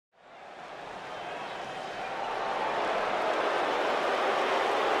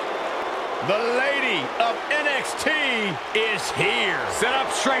The lady of NXT is here. Set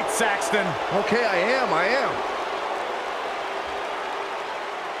up straight, Saxton. Okay, I am.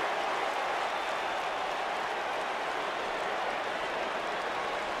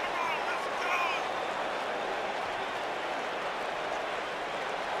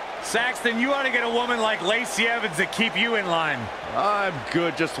 Saxton, you ought to get a woman like Lacey Evans to keep you in line. I'm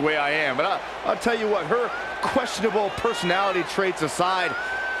good just the way I am, but I'll tell you what, her questionable personality traits aside,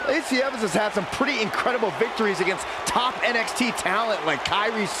 Lacey Evans has had some pretty incredible victories against top NXT talent like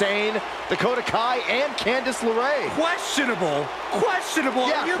Kairi Sane, Dakota Kai, and Candice LeRae. Questionable? Questionable?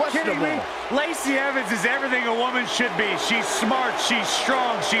 Yeah, Are you kidding me? Lacey Evans is everything a woman should be. She's smart, she's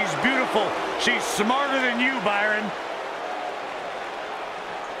strong, she's beautiful. She's smarter than you, Byron.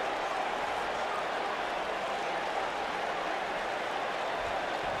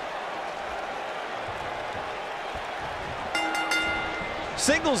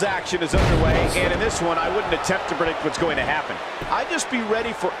 Singles action is underway, and in this one, I wouldn't attempt to predict what's going to happen. I'd just be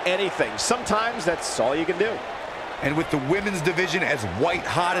ready for anything. Sometimes that's all you can do. And with the women's division as white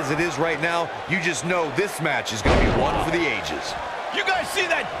hot as it is right now, you just know this match is going to be one for the ages. You guys see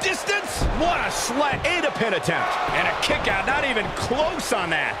that distance? What a slat. And a pin attempt. And a kick out, not even close on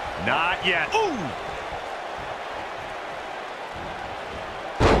that. Not yet. Ooh!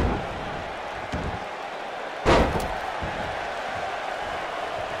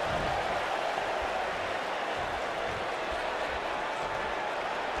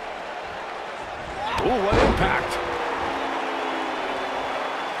 Ooh, what impact.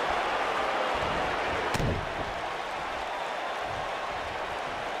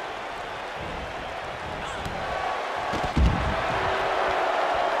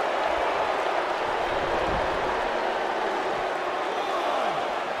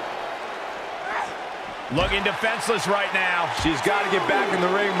 Looking defenseless right now. She's got to get back in the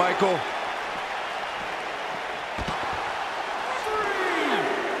ring, Michael.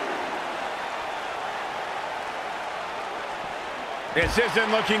 This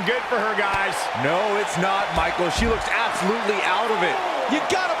isn't looking good for her, guys. No, it's not, Michael. She looks absolutely out of it. You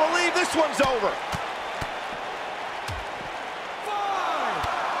gotta believe this one's over. 5,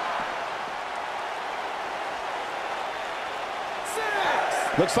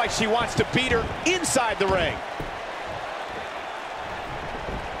 6. Looks like she wants to beat her inside the ring.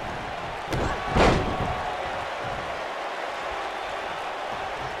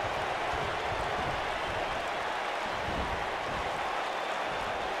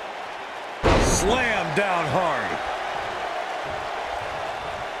 Slam down hard.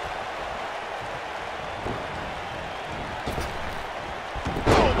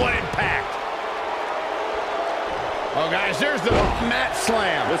 Oh, what impact. Oh, guys, there's the mat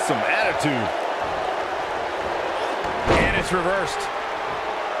slam. With some attitude. And it's reversed.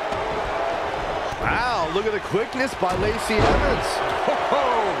 Wow, look at the quickness by Lacey Evans.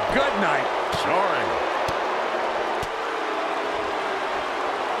 Oh, good night. Soaring.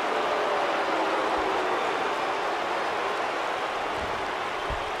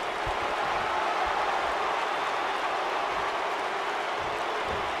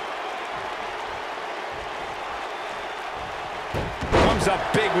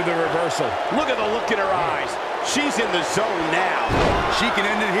 Up big with the reversal. Look at the look in her eyes. She's in the zone now. She can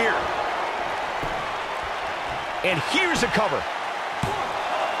end it here. And here's a cover.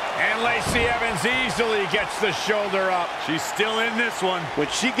 And Lacey Evans easily gets the shoulder up. She's still in this one. When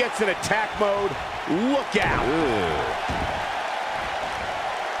she gets in attack mode, look out. Ugh.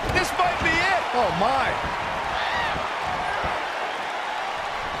 This might be it. Oh, my.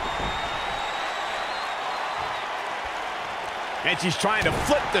 And she's trying to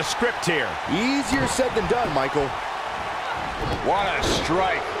flip the script here. Easier said than done, Michael. What a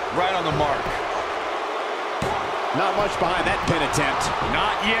strike. Right on the mark. Not much behind that pin attempt.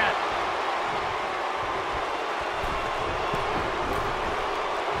 Not yet.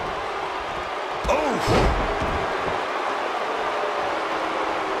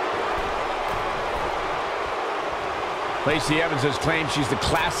 Lacey Evans has claimed she's the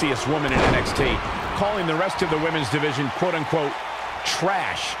classiest woman in NXT, calling the rest of the women's division, quote-unquote,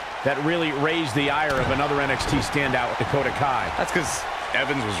 trash. That really raised the ire of another NXT standout, Dakota Kai. That's because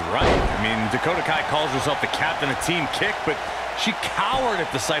Evans was right. I mean, Dakota Kai calls herself the captain of Team Kick, but she cowered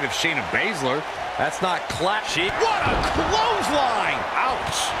at the sight of Shayna Baszler. That's not classy. What a clothesline!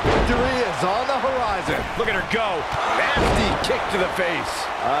 Ouch! Victory is on the horizon. Look at her go. Nasty kick to the face.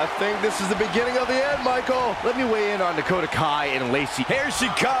 I think this is the beginning of the end, Michael. Let me weigh in on Dakota Kai and Lacey. Here she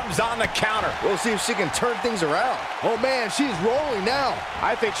comes on the counter. We'll see if she can turn things around. Oh, man, she's rolling now.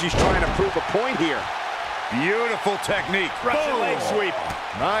 I think she's trying to prove a point here. Beautiful technique. Russian leg sweep.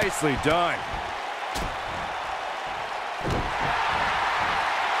 Nicely done.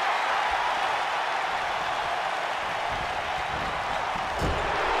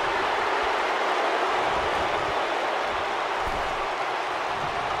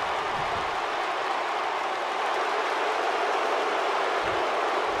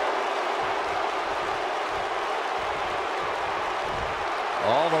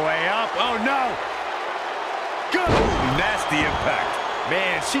 All the way up. Oh, no. Good. Nasty impact.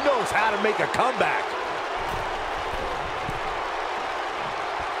 Man, she knows how to make a comeback.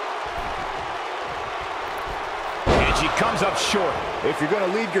 And she comes up short. If you're going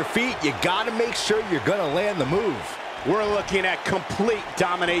to leave your feet, you got to make sure you're going to land the move. We're looking at complete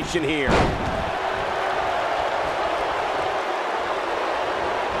domination here.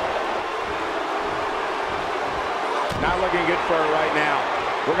 Not looking good for her right now.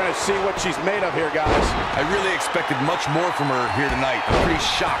 We're going to see what she's made of here, guys. I really expected much more from her here tonight. I'm pretty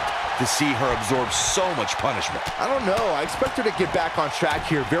shocked to see her absorb so much punishment. I don't know. I expect her to get back on track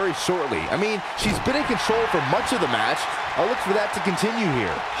here very shortly. I mean, she's been in control for much of the match. I'll look for that to continue here.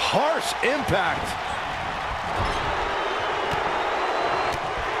 Harsh impact.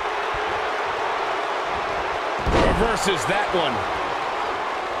 Reverses that one.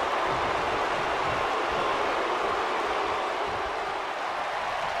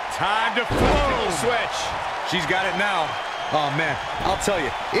 Time to flow. Switch. She's got it now. Oh, man, I'll tell you,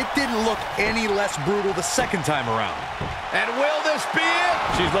 it didn't look any less brutal the second time around. And will this be it?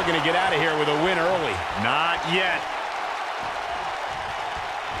 She's looking to get out of here with a win early. Not yet.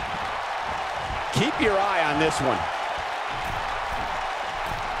 Keep your eye on this one.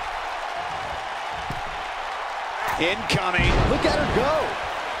 Incoming. Look at her go.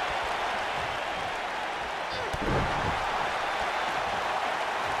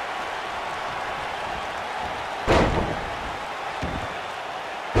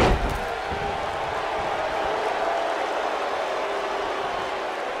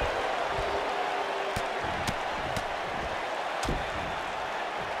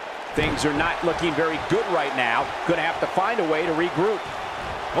 Things are not looking very good right now. Gonna have to find a way to regroup.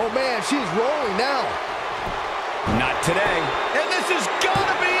 Oh, man, she's rolling now. Not today. And this is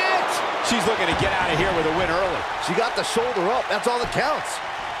gonna be it. She's looking to get out of here with a win early. She got the shoulder up. That's all that counts.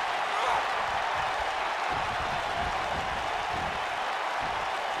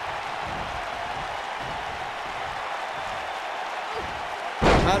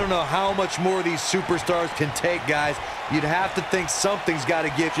 I don't know how much more these superstars can take, guys. You'd have to think something's got to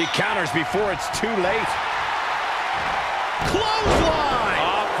give. She counters before it's too late. Clothesline!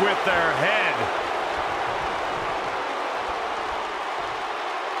 Off with their head.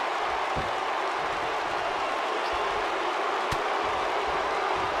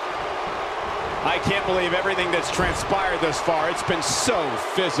 I can't believe everything that's transpired thus far. It's been so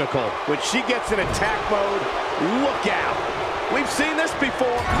physical. When she gets in attack mode, look out. We've seen this before.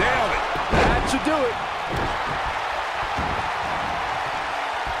 Nailed it. That should do it.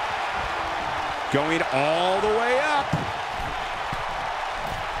 Going all the way up.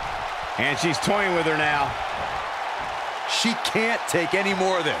 And she's toying with her now. She can't take any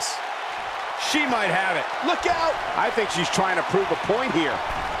more of this. She might have it. Look out. I think she's trying to prove a point here.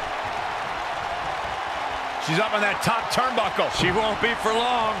 She's up on that top turnbuckle. She won't be for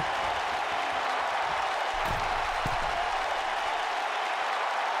long.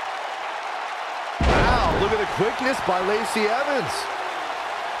 Wow, look at the quickness by Lacey Evans.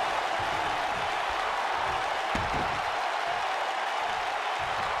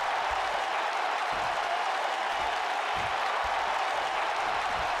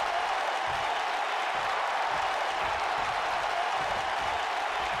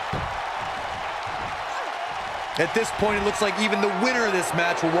 At this point, it looks like even the winner of this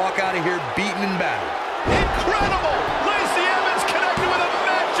match will walk out of here beaten and battered. Incredible! Lacey Evans connected with a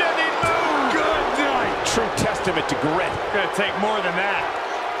match-ending move! Good night. True testament to grit. Gonna take more than that.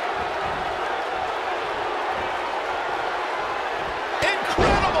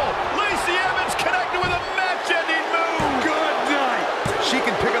 Incredible! Lacey Evans connected with a match-ending move! Good night. She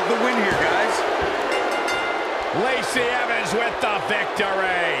can pick up the win here, guys. Lacey Evans with the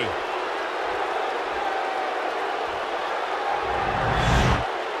victory!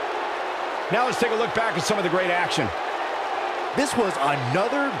 Now let's take a look back at some of the great action. This was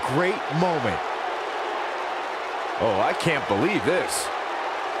another great moment. Oh, I can't believe this.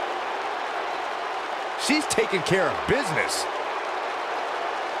 She's taking care of business.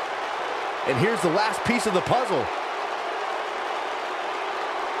 And here's the last piece of the puzzle.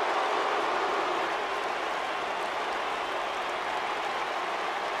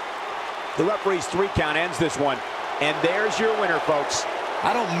 The referee's 3 count ends this one. And there's your winner, folks.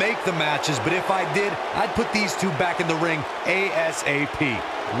 I don't make the matches, but if I did, I'd put these two back in the ring ASAP.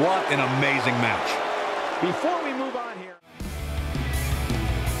 What an amazing match. Before we move on here...